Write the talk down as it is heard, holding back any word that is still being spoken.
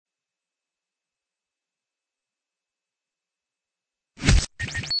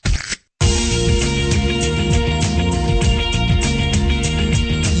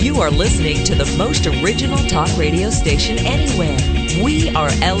are listening to the most original talk radio station anywhere. We are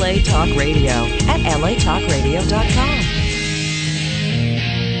LA Talk Radio at latalkradio.com.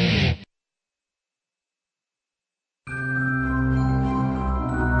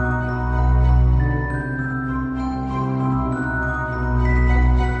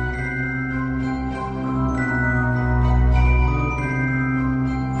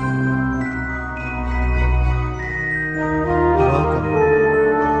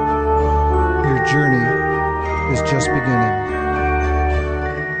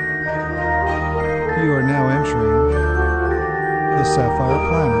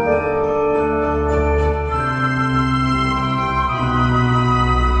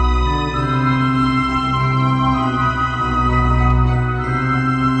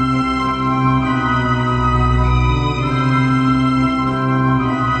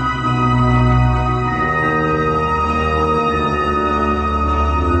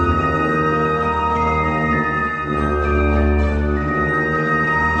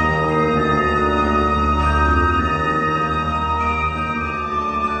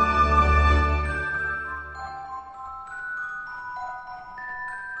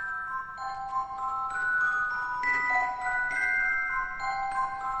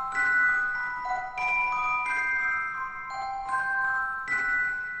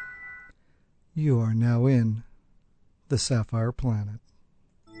 You are now in the Sapphire Planet.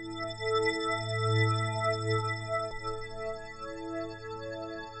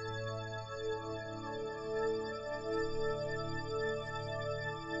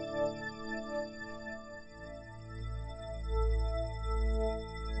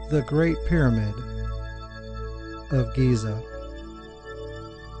 The Great Pyramid of Giza,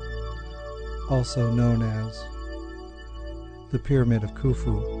 also known as the Pyramid of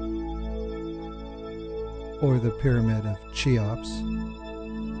Khufu, or the Pyramid of Cheops,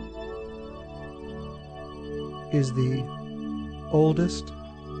 is the oldest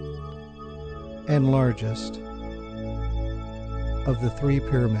and largest of the three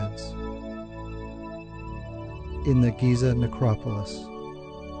pyramids in the Giza necropolis,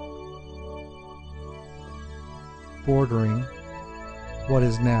 bordering what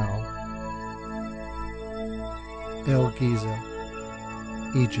is now El Giza,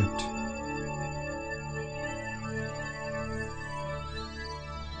 Egypt.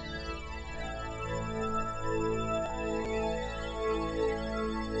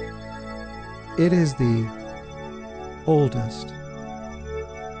 It is the oldest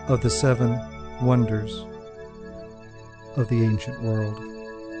of the seven wonders of the ancient world,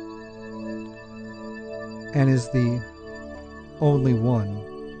 and is the only one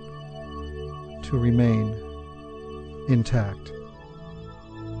to remain intact.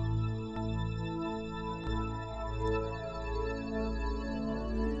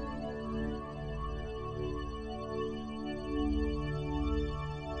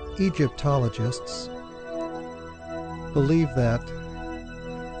 Egyptologists believe that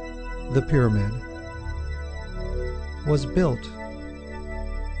the pyramid was built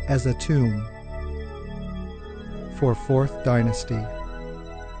as a tomb for 4th dynasty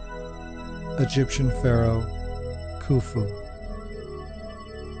Egyptian pharaoh Khufu.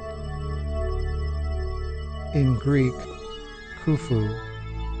 In Greek, Khufu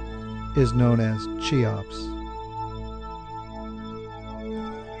is known as Cheops.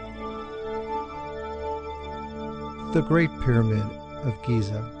 The Great Pyramid of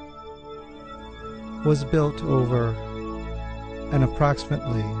Giza was built over an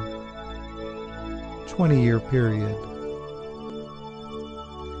approximately 20-year period,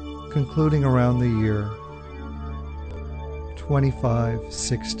 concluding around the year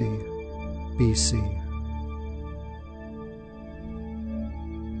 2560 BC.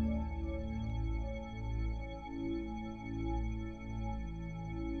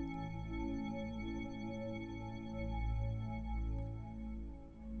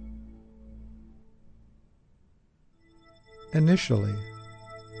 Initially,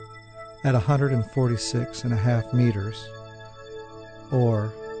 at 146.5 meters,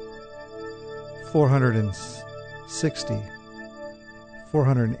 or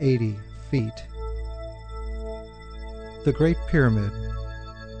 480 feet, the Great Pyramid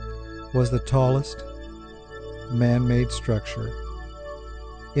was the tallest man-made structure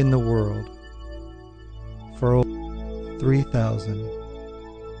in the world for over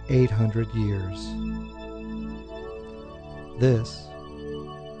 3,800 years. This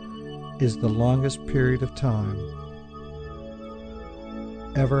is the longest period of time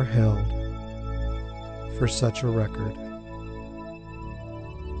ever held for such a record.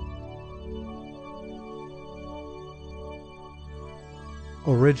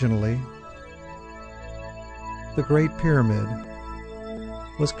 Originally, the Great Pyramid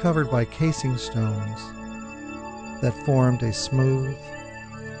was covered by casing stones that formed a smooth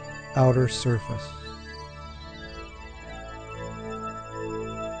outer surface.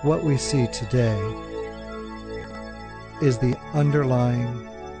 What we see today is the underlying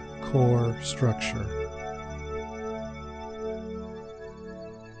core structure.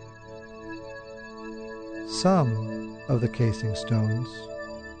 Some of the casing stones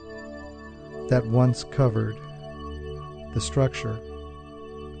that once covered the structure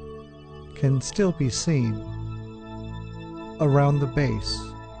can still be seen around the base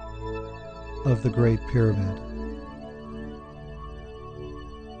of the Great Pyramid.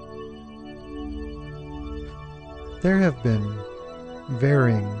 There have been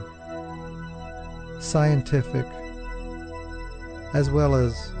varying scientific as well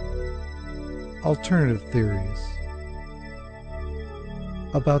as alternative theories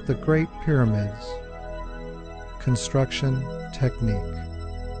about the Great Pyramid's construction technique.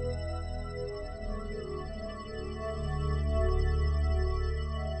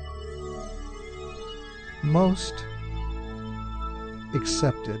 Most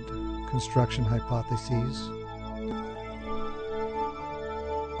accepted construction hypotheses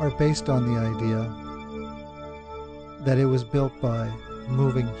are based on the idea that it was built by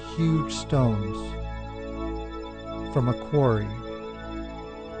moving huge stones from a quarry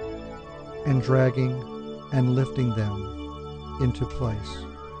and dragging and lifting them into place.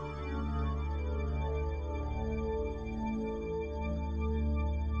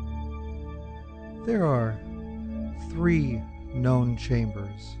 There are 3 known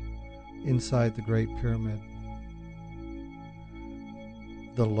chambers inside the Great Pyramid.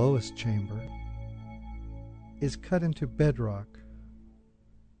 The lowest chamber is cut into bedrock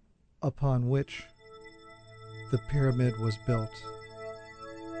upon which the pyramid was built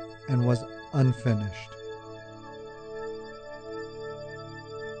and was unfinished.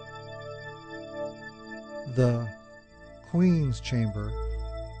 The Queen's Chamber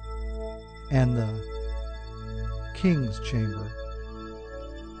and the King's Chamber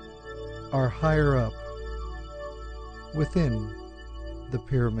are higher up within the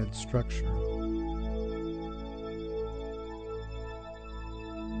pyramid structure.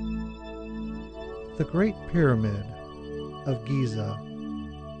 The Great Pyramid of Giza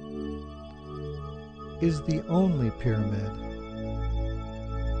is the only pyramid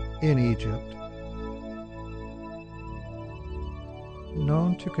in Egypt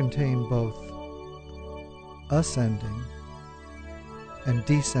known to contain both ascending and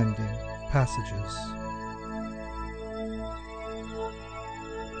descending passages.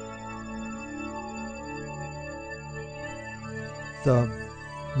 The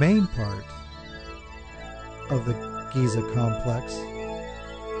main part of the Giza complex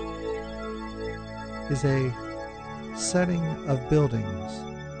is a setting of buildings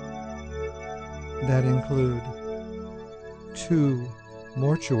that include 2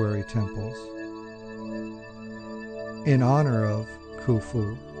 mortuary temples in honor of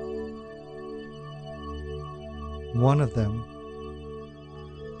Khufu. One of them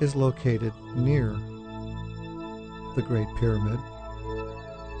is located near the Great Pyramid,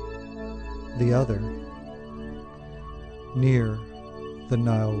 the other near the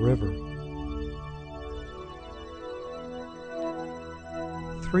Nile River.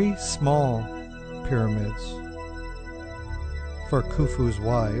 3 small pyramids for Khufu's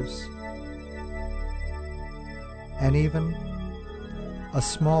wives, and even a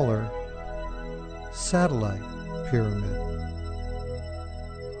smaller satellite pyramid.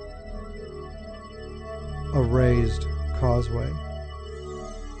 A raised causeway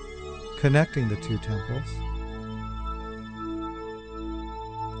connecting the 2 temples,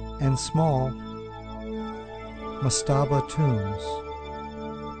 and small mastaba tombs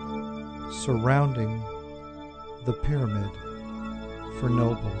surrounding the pyramid for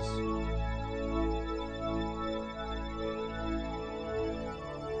nobles.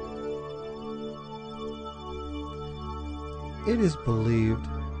 It is believed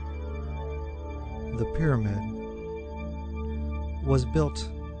the pyramid was built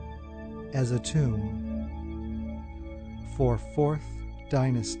as a tomb for 4th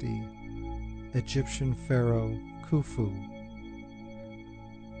dynasty Egyptian pharaoh Khufu,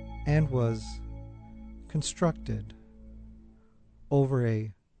 and was constructed over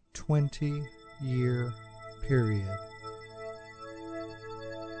a 20-year period.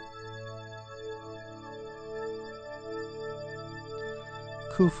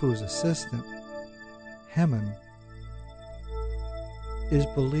 Khufu's assistant, Hemen, is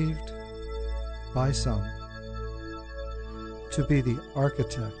believed by some to be the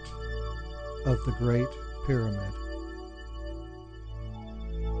architect of the Great Pyramid.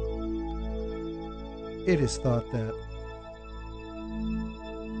 It is thought that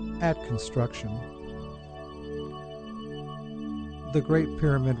at construction, the Great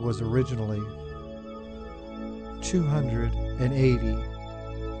Pyramid was originally 280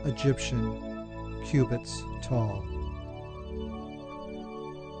 Egyptian cubits tall.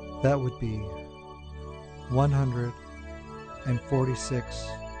 That would be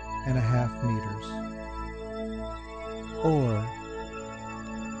 146.5 meters, or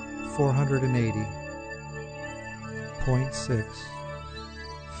 480.6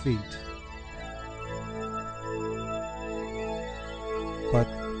 feet. But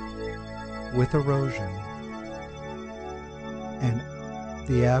with erosion and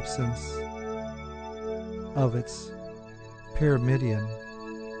the absence of its pyramidion,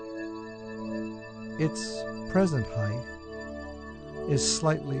 its present height is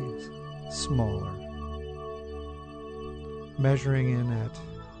slightly smaller, measuring in at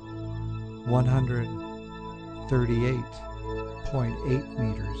 138.8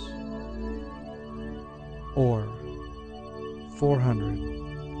 meters, or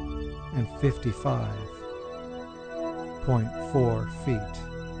 455.4 feet.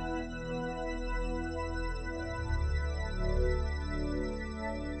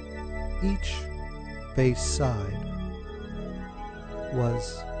 Each base side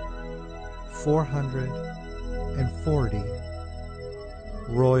was 440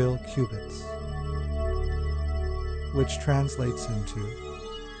 royal cubits, which translates into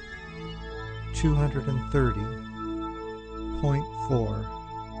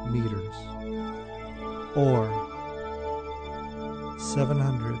 230.4 meters, or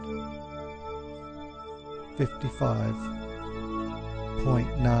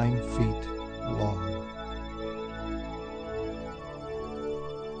 755.9 feet long.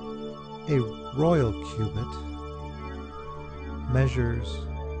 A royal cubit measures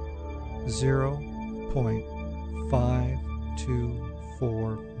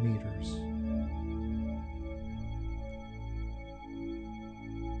 0.524 meters.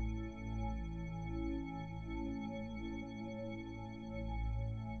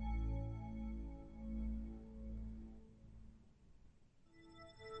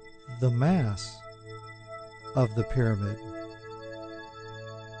 The mass of the pyramid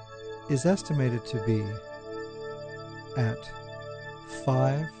is estimated to be at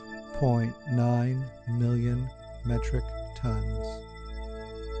 5.9 million metric tons.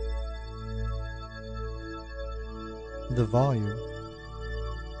 The volume,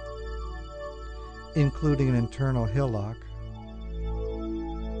 including an internal hillock,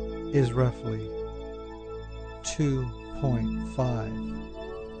 is roughly 2.5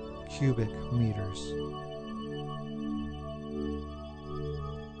 cubic meters.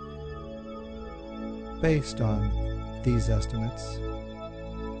 Based on these estimates,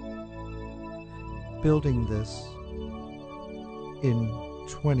 building this in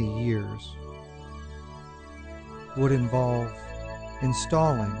 20 years would involve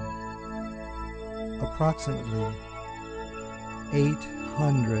installing approximately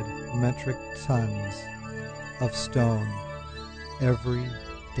 800 metric tons of stone every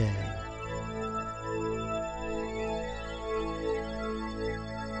day.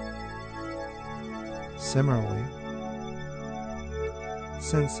 Similarly,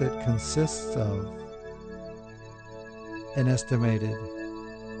 since it consists of an estimated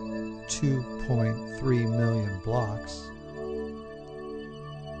 2.3 million blocks,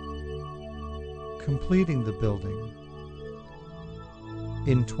 completing the building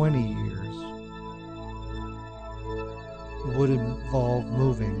in 20 years would involve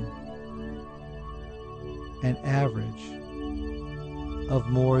moving an average of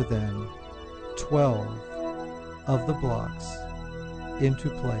more than 12 of the blocks into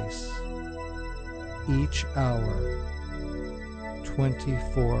place each hour,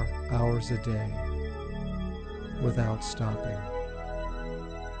 24 hours a day, without stopping.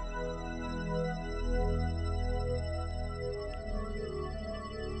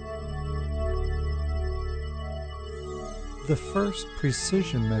 The first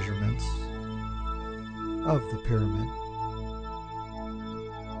precision measurements of the pyramid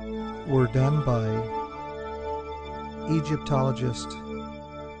were done by Egyptologist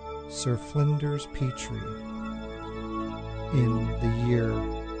Sir Flinders Petrie in the year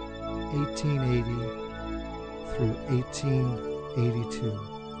 1880 through 1882,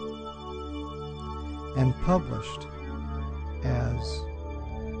 and published as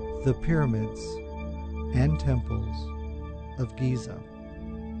The Pyramids and Temples of Giza.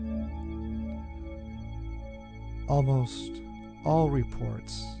 Almost all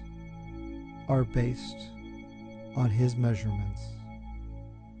reports are based on his measurements.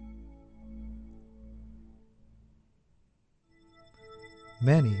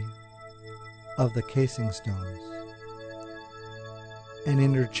 Many of the casing stones and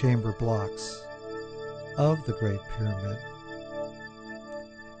inner chamber blocks of the Great Pyramid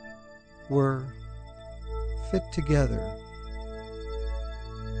were fit together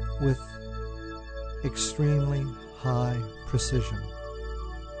with extremely high precision.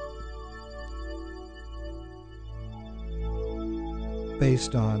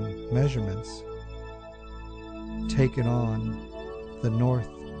 Based on measurements taken on the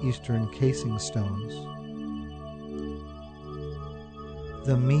northeastern casing stones,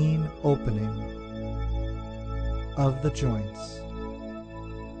 the mean opening of the joints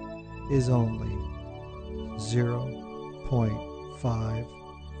is only 0.5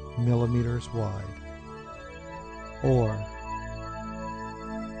 millimeters wide, or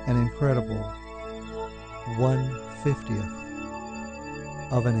an incredible 1/50th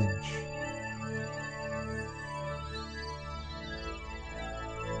of an inch.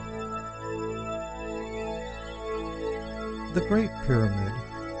 The Great Pyramid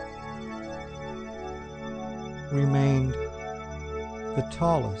remained the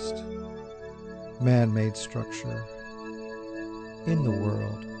tallest man-made structure in the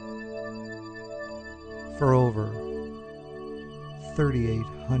world for over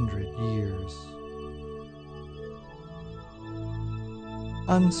 3,800 years,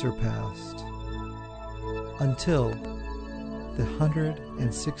 unsurpassed until the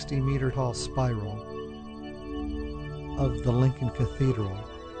 160-meter tall spiral of the Lincoln Cathedral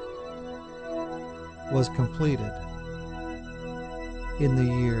was completed in the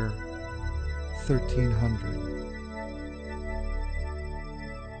year 1300.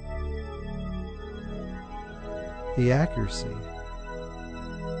 The accuracy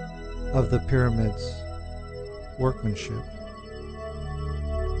of the pyramid's workmanship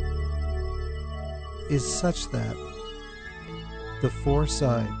is such that the four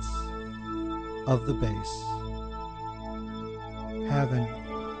sides of the base have an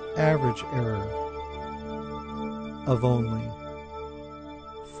average error of only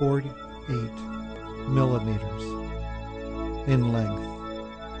 48 millimeters in length.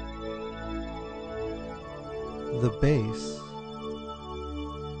 The base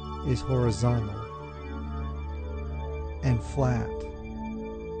is horizontal and flat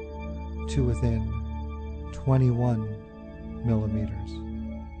to within 21 millimeters.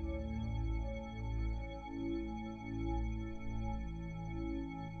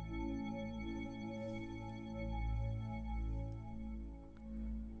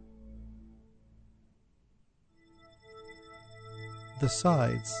 The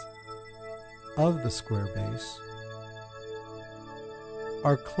sides of the square base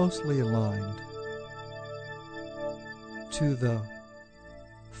are closely aligned to the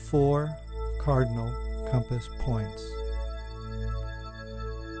 4 cardinal compass points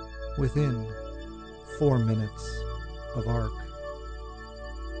within 4 minutes of arc,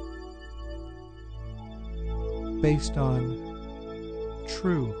 based on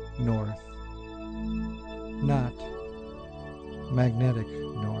true north, not magnetic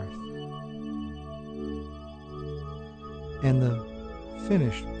north, and the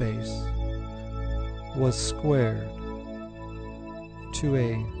finished base was squared to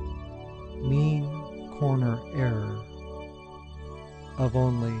a mean corner error of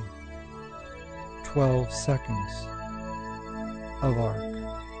only 12 seconds of arc.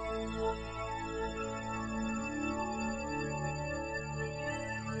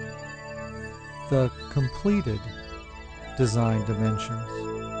 The completed design dimensions,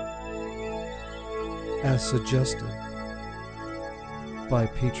 as suggested by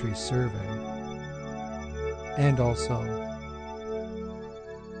Petrie's survey, and also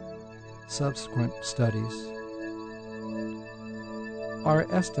subsequent studies, are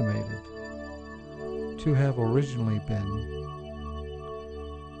estimated to have originally been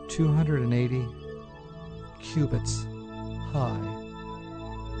 280 cubits high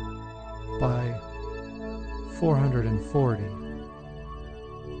by 440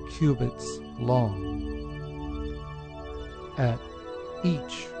 cubits long at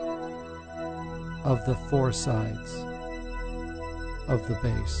each of the 4 sides of the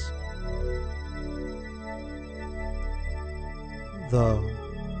base. The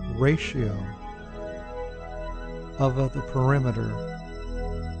ratio of the perimeter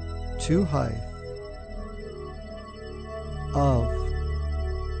to height of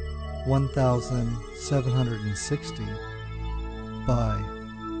 1,760 by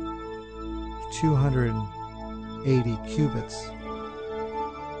 280 80 cubits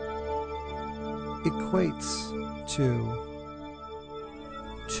equates to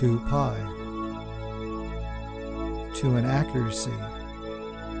 2 pi, to an accuracy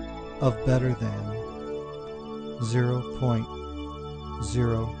of better than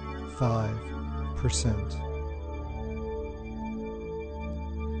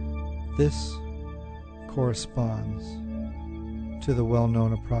 0.05%. This corresponds to the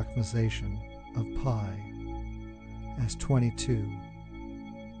well-known approximation of pi as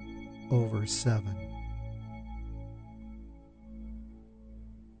 22/7.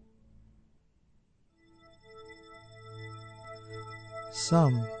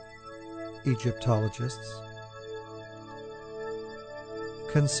 Some Egyptologists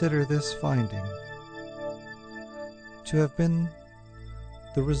consider this finding to have been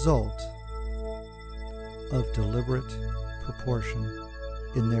the result of deliberate proportion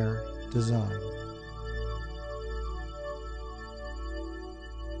in their design.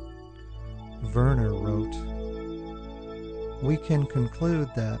 Werner wrote, "We can conclude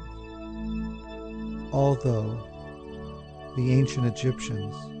that although the ancient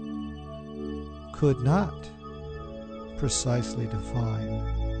Egyptians could not precisely define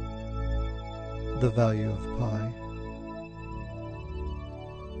the value of pi,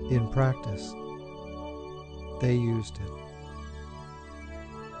 in practice they used it."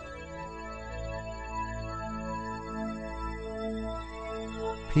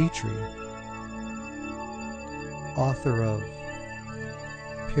 Petrie, author of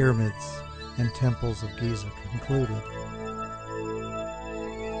Pyramids and Temples of Giza, concluded,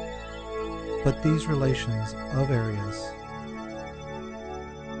 "But these relations of areas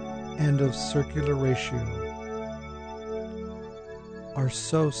and of circular ratio are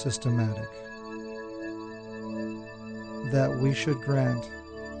so systematic that we should grant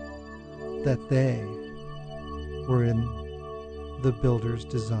that they were in the builder's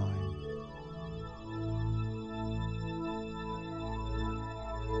design."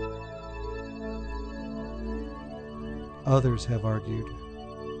 Others have argued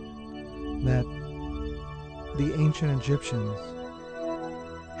that the ancient Egyptians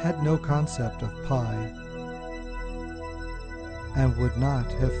had no concept of pi and would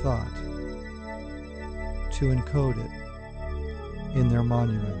not have thought to encode it in their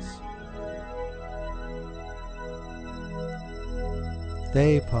monuments.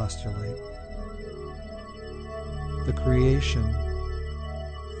 They postulate the creation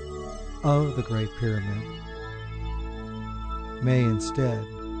of the Great Pyramid may instead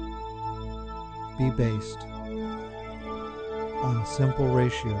be based on simple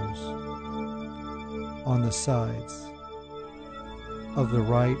ratios on the sides of the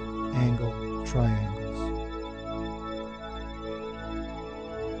right angle triangles.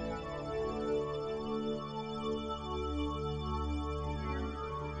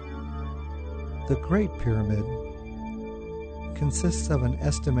 The Great Pyramid consists of an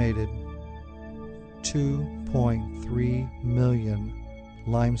estimated 2.3 million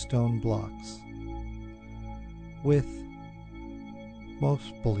limestone blocks, with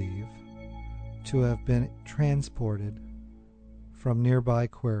most believe to have been transported from nearby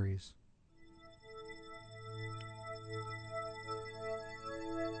quarries.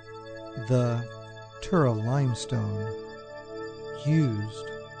 The Tura limestone used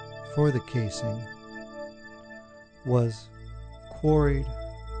for the casing was quarried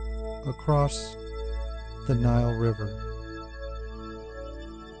across the Nile River.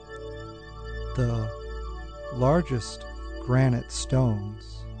 The largest granite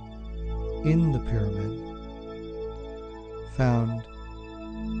stones in the pyramid, found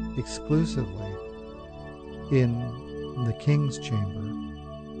exclusively in the King's Chamber,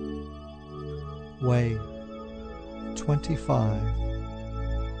 weigh 25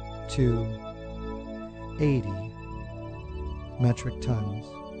 to 80 metric tons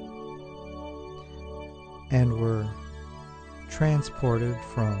and were transported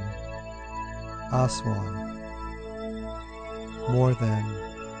from Aswan more than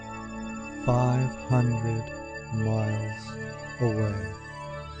 500 miles away.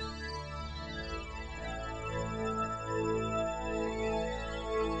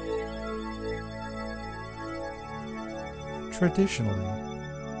 Traditionally,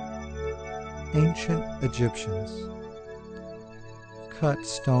 ancient Egyptians cut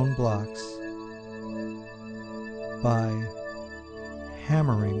stone blocks by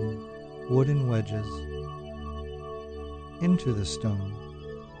hammering wooden wedges into the stone,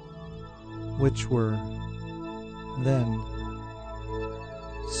 which were then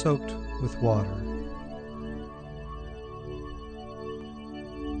soaked with water.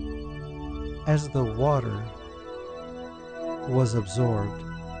 As the water was absorbed,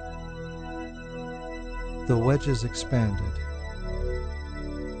 the wedges expanded,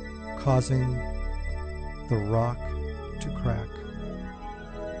 causing the rock to crack.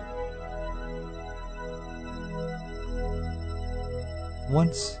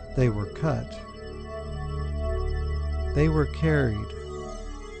 Once they were cut, they were carried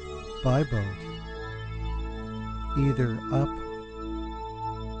by boat either up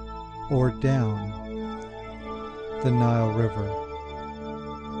or down the Nile River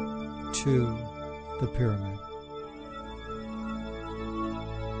to the pyramid.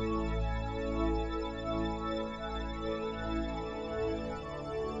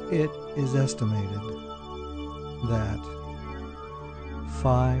 It is estimated that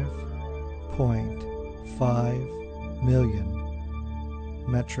 5.5 million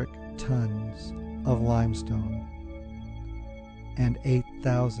metric tons of limestone and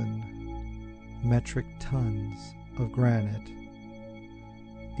 8,000 metric tons of granite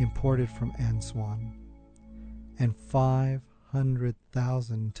imported from Aswan and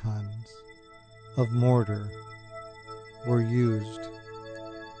 500,000 tons of mortar were used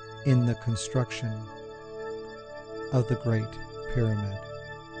in the construction of the Great Pyramid.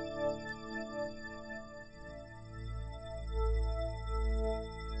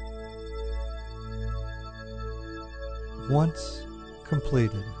 Once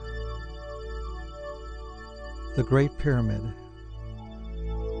completed, the Great Pyramid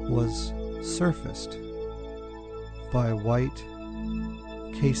was surfaced by white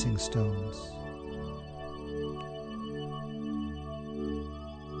casing stones,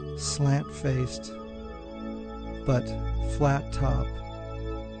 slant-faced but flat-top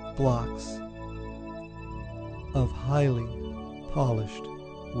blocks of highly polished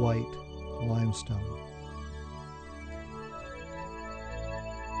white limestone.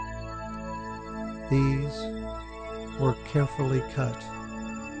 These were carefully cut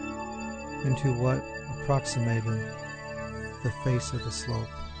into what approximated the face of the slope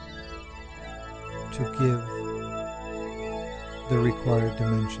to give the required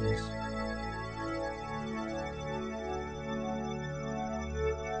dimensions.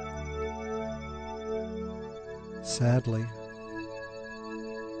 Sadly,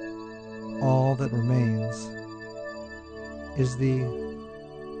 all that remains is the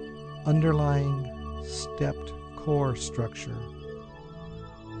underlying stepped core structure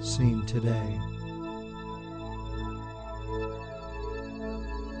seen today.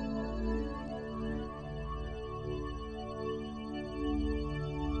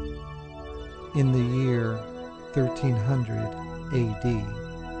 In the year 1300 AD,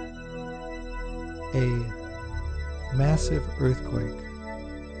 a massive earthquake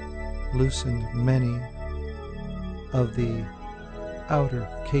loosened many of the outer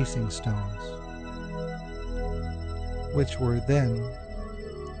casing stones, which were then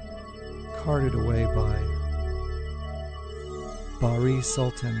carted away by Bahri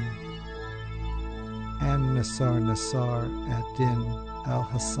Sultan and Nasser ad-Din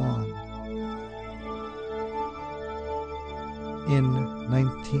al-Hassan in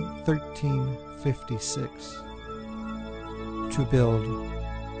 1356 to build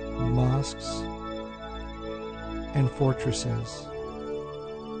mosques and fortresses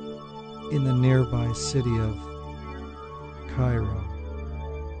in the nearby city of Cairo.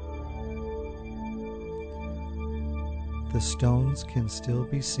 The stones can still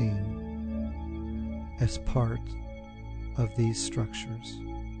be seen as part of these structures.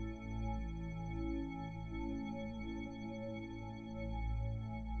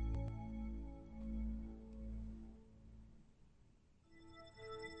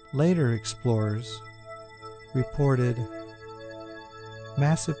 Later explorers reported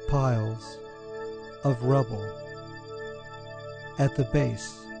massive piles of rubble at the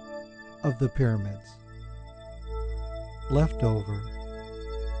base of the pyramids, left over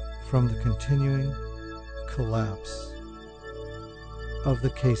from the continuing collapse of the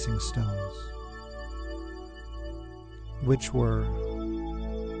casing stones, which were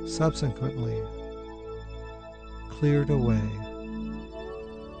subsequently cleared away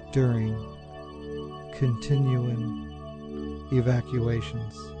during continuing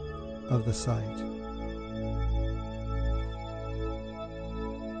evacuations of the site.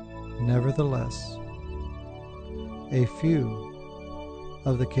 Nevertheless, a few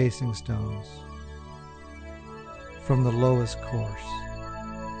of the casing stones from the lowest course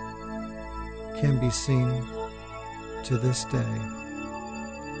can be seen to this day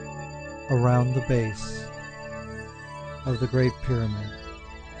around the base of the Great Pyramid,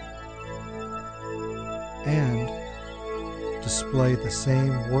 and display the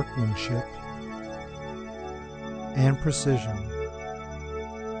same workmanship and precision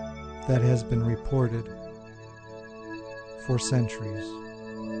that has been reported for centuries.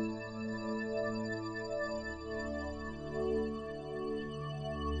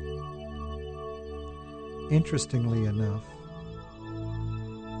 Interestingly enough,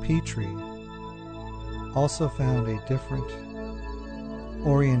 Petrie also found a different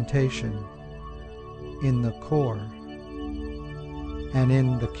orientation in the core and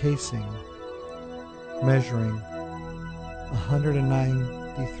in the casing, measuring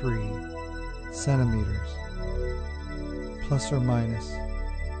 193 centimeters plus or minus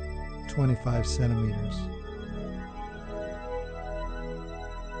 25 centimeters.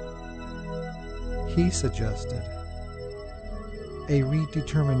 He suggested a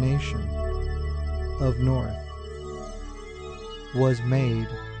redetermination of north was made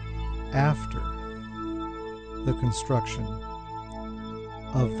after the construction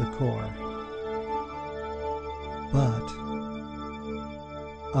of the core, but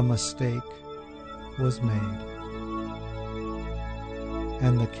a mistake was made,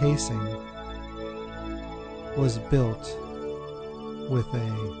 and the casing was built with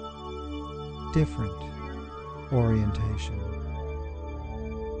a different orientation.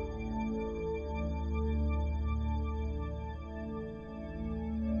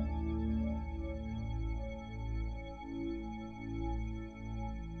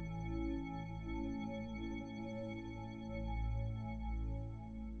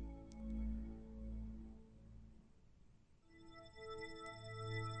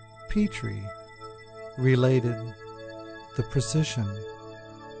 Petrie related the precision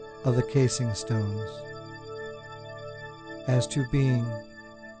of the casing stones as to being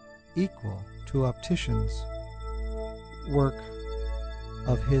equal to opticians' work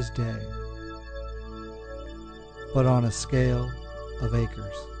of his day, but on a scale of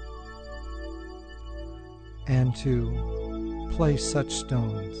acres, and to place such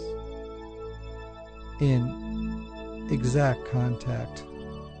stones in exact contact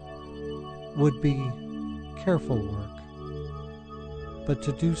would be careful work, but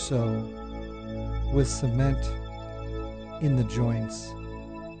to do so with cement in the joints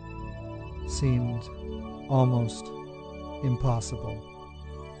seemed almost impossible.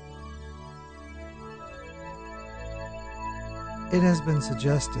 It has been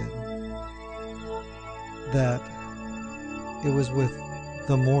suggested that it was with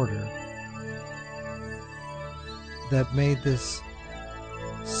the mortar that made this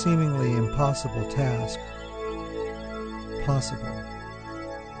seemingly impossible task possible,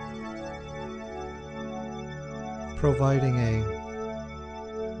 providing a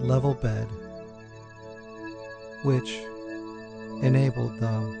level bed which enabled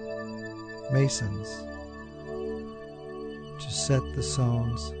the masons to set the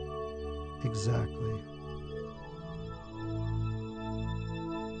stones exactly.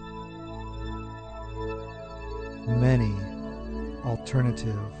 Many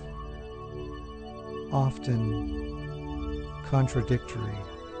alternative, often contradictory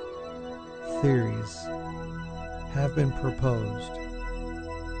theories have been proposed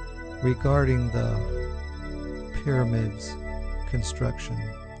regarding the pyramids' construction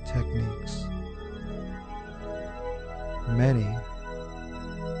techniques. Many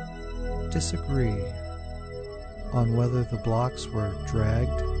disagree on whether the blocks were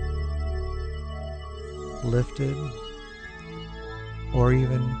dragged, lifted, or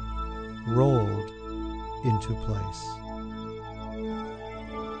even rolled into place.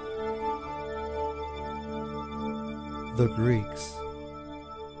 The Greeks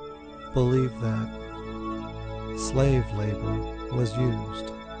believed that slave labor was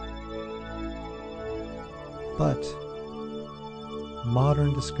used, but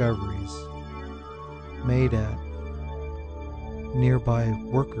modern discoveries made at nearby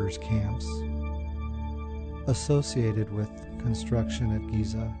workers' camps associated with construction at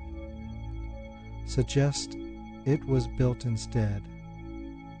Giza suggest it was built instead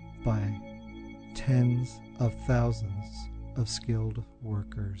by tens of thousands of skilled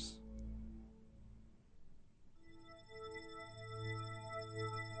workers.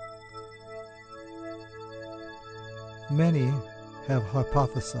 Many have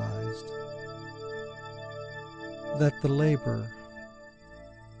hypothesized that the labor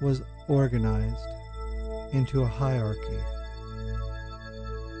was organized into a hierarchy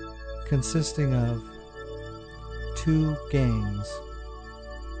consisting of two gangs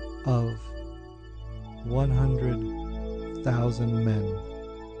of 100,000 men,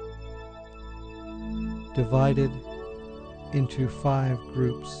 divided into 5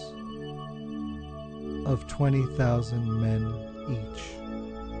 groups of 20,000 men each,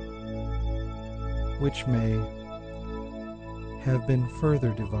 which may have been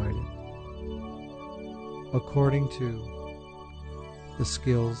further divided according to the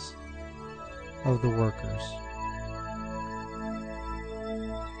skills of the workers.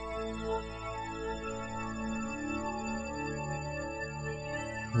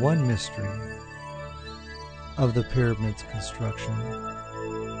 One mystery of the pyramid's construction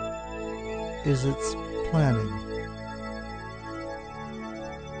is its planning.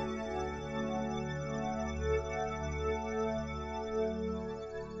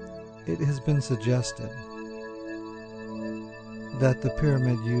 It has been suggested that the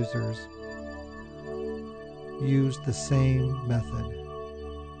pyramid users used the same method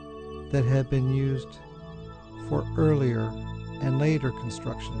that had been used for earlier and later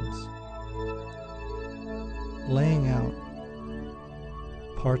constructions, laying out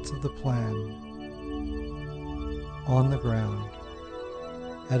parts of the plan on the ground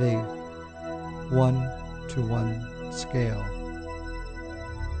at a 1-to-1 scale.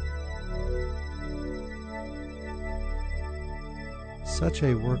 Such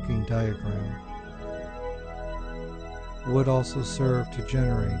a working diagram would also serve to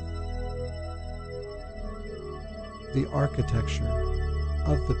generate the architecture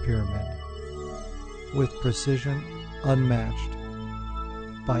of the pyramid with precision unmatched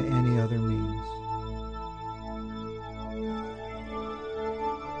by any other means.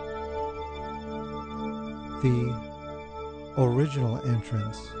 The original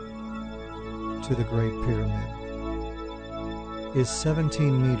entrance to the Great Pyramid is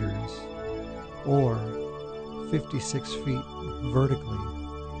 17 meters or 56 feet vertically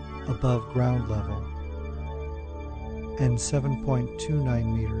above ground level and 7.29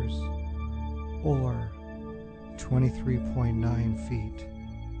 meters or 23.9 feet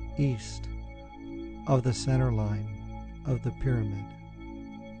east of the center line of the pyramid.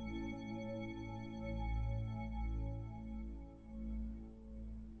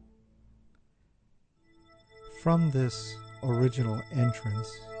 From this original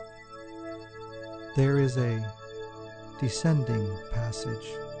entrance, there is a descending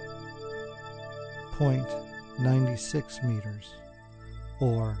passage, 0.96 meters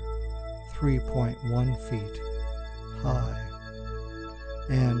or 3.1 feet high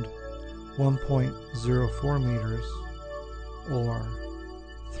and 1.04 meters or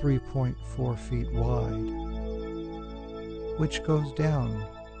 3.4 feet wide, which goes down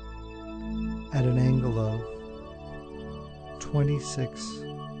at an angle of 26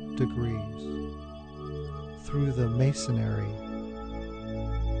 degrees through the masonry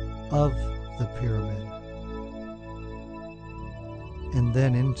of the pyramid and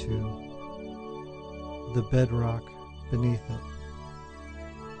then into the bedrock beneath it.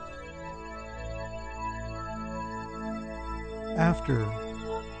 After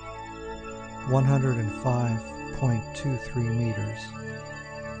 105.23 meters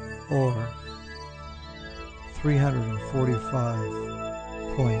or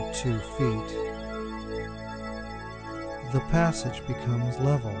 345.2 feet, the passage becomes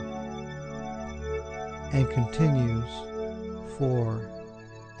level and continues for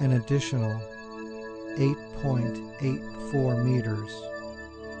an additional 8.84 meters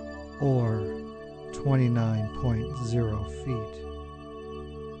or 29.0 feet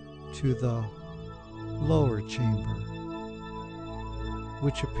to the lower chamber,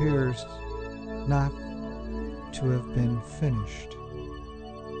 which appears not to have been finished.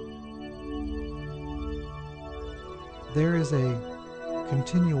 There is a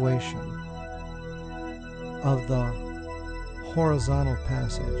continuation of the horizontal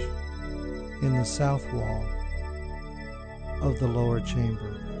passage in the south wall of the lower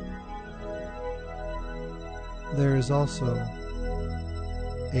chamber. There is also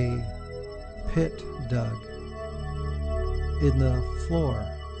a pit dug in the floor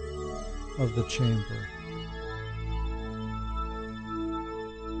of the chamber.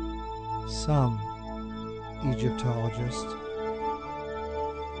 Some Egyptologists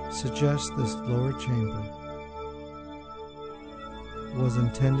suggest this lower chamber was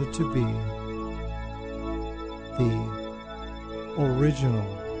intended to be the original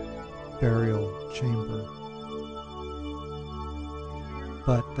burial chamber,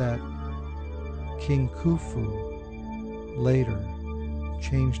 but that King Khufu later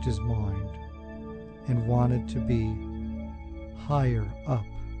changed his mind and wanted to be higher up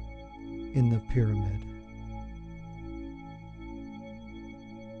in the pyramid.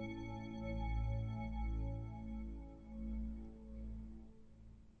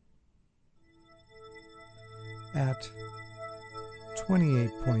 At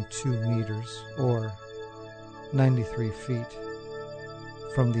 28.2 meters or 93 feet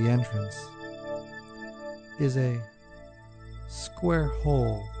from the entrance is a square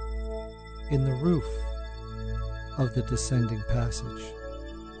hole in the roof of the descending passage.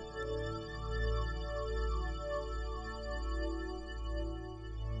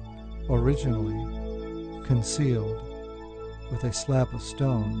 Originally concealed with a slab of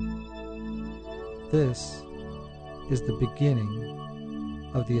stone, this is the beginning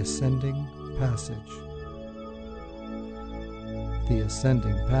of the ascending passage. The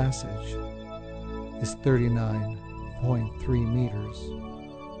ascending passage is 39.3 meters,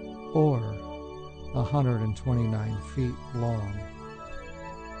 or 129 feet long,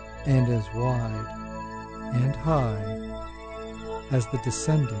 and as wide and high as the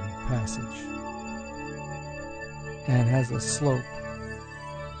descending passage, and has a slope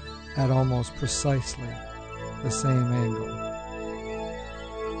at almost precisely the same angle.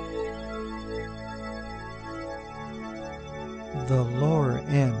 The lower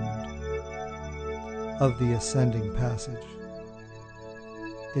end of the ascending passage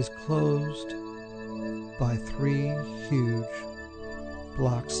is closed by 3 huge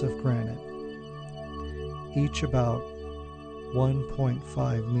blocks of granite, each about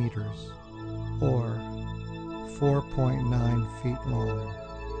 1.5 meters or 4.9 feet long.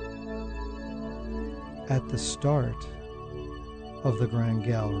 At the start of the Grand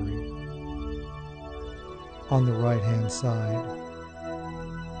Gallery, on the right-hand side,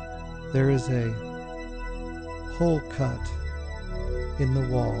 there is a hole cut in the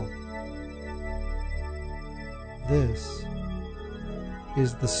wall. This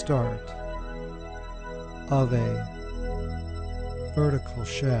is the start of a vertical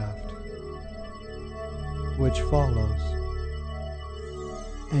shaft which follows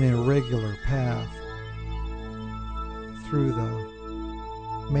an irregular path through the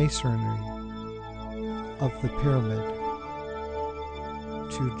masonry of the pyramid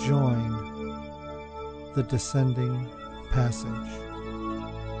to join the descending passage.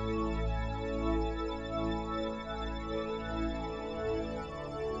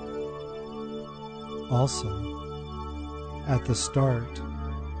 Also, at the start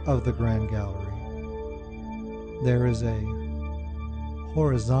of the Grand Gallery, there is a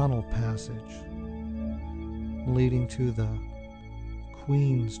horizontal passage leading to the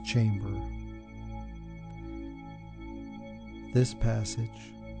Queen's Chamber. This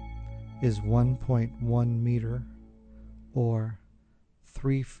passage is 1.1 meter or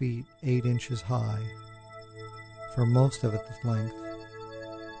 3 feet 8 inches high for most of its length.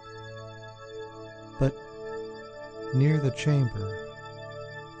 But near the chamber,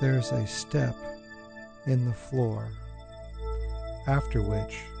 there's a step in the floor, after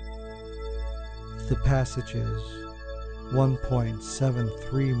which the passage is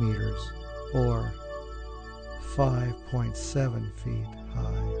 1.73 meters or 5.7 feet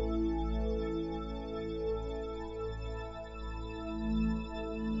high.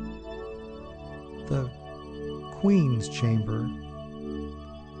 The Queen's Chamber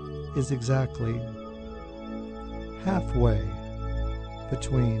is exactly halfway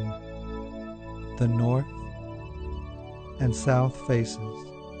between the north and south faces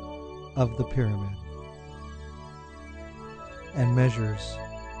of the pyramid and measures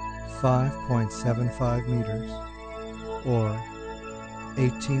 5.75 meters or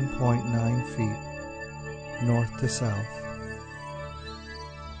 18.9 feet north to south,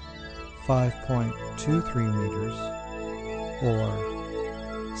 5.23 meters or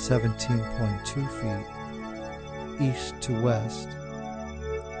 17.2 feet east to west,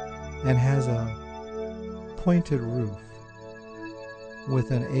 and has a pointed roof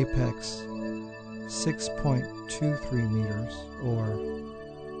with an apex 6.23 meters or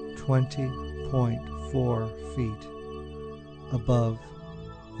 20.4 feet above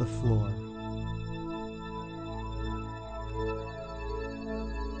the floor.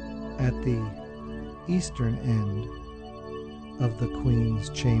 At the eastern end of the Queen's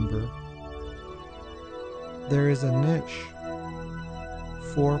Chamber, there is a niche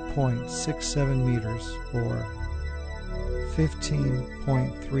 4.67 meters or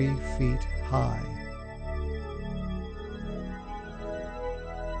 15.3 feet high.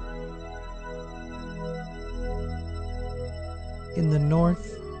 In the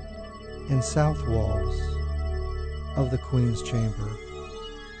north and south walls of the Queen's Chamber,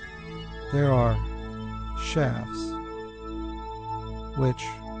 there are shafts which,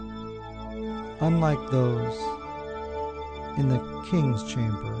 unlike those in the King's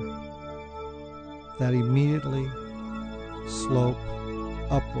Chamber that immediately slope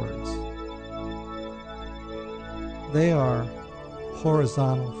upwards, they are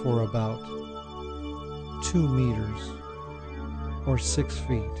horizontal for about 2 meters or 6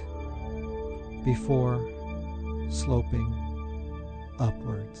 feet before sloping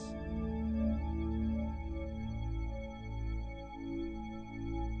upwards.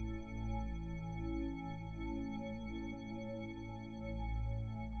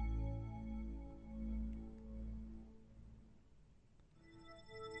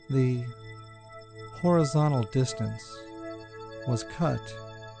 The horizontal distance was cut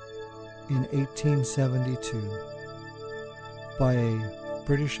in 1872 by a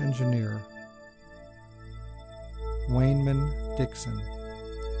British engineer, Wayneman Dixon,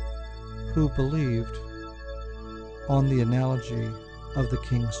 who believed, on the analogy of the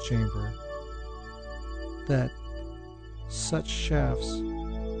King's Chamber, that such shafts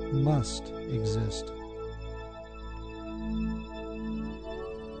must exist.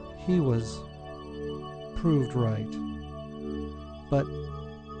 He was proved right, but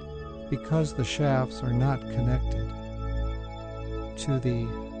because the shafts are not connected to the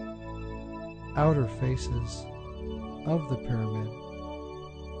outer faces of the pyramid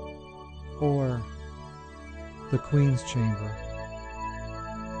or the Queen's Chamber,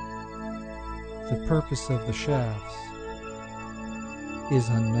 the purpose of the shafts is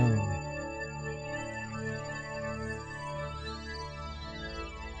unknown.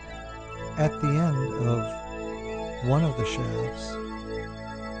 At the end of one of the shafts,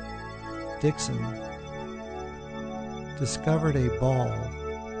 Dixon discovered a ball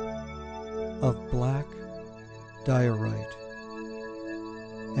of black diorite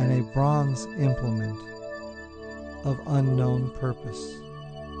and a bronze implement of unknown purpose.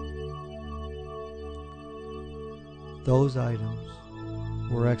 Those items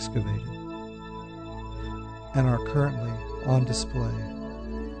were excavated and are currently on display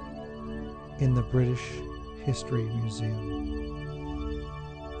in the British History Museum.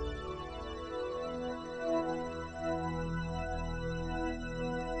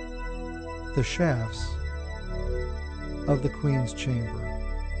 The shafts of the Queen's Chamber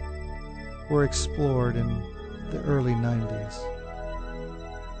were explored in the early 90s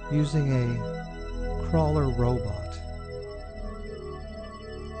using a crawler robot.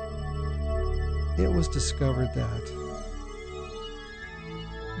 It was discovered that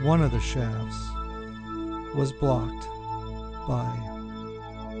one of the shafts was blocked by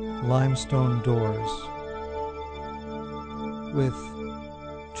limestone doors with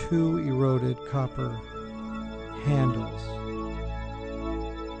two eroded copper handles.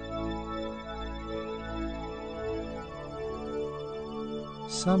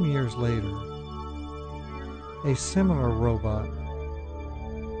 Some years later, a similar robot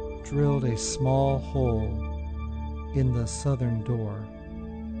drilled a small hole in the southern door,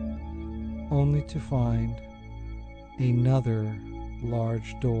 only to find another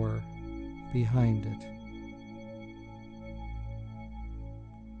large door behind it.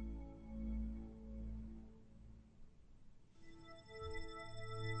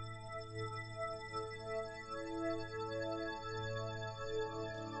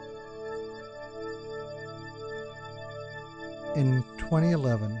 In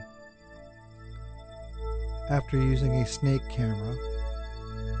 2011, after using a snake camera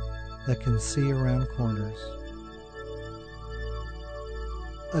that can see around corners,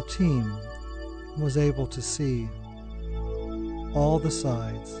 a team was able to see all the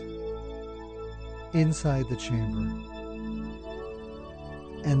sides inside the chamber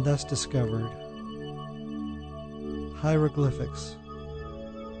and thus discovered hieroglyphics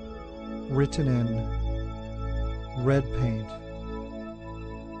written in red paint.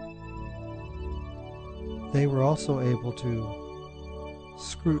 They were also able to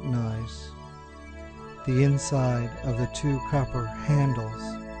scrutinize the inside of the two copper handles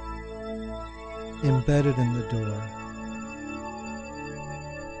embedded in the door,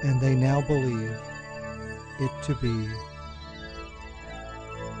 and they now believe it to be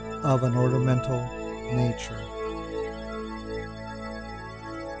of an ornamental nature.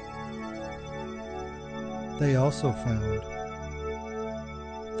 They also found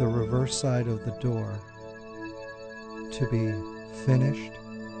the reverse side of the door to be finished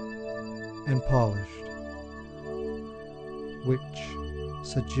and polished, which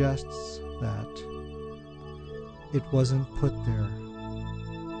suggests that it wasn't put there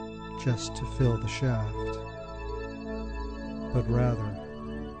just to fill the shaft, but rather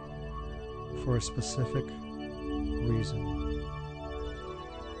for a specific reason.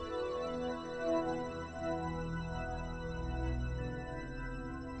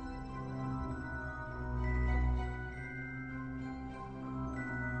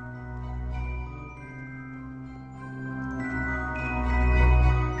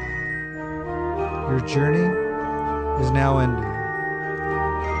 Your journey is now ending.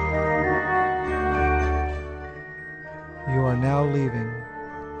 You are now now leaving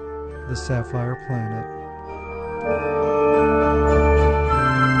the Sapphire Planet.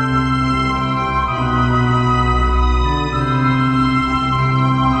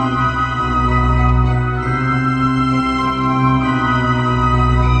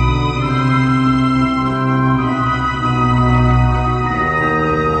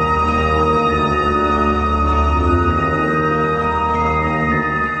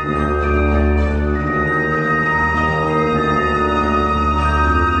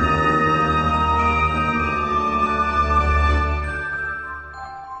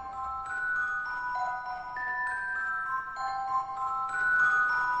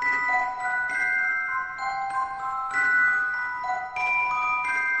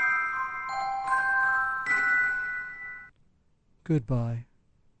 Goodbye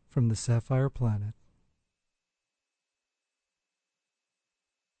from the Sapphire Planet.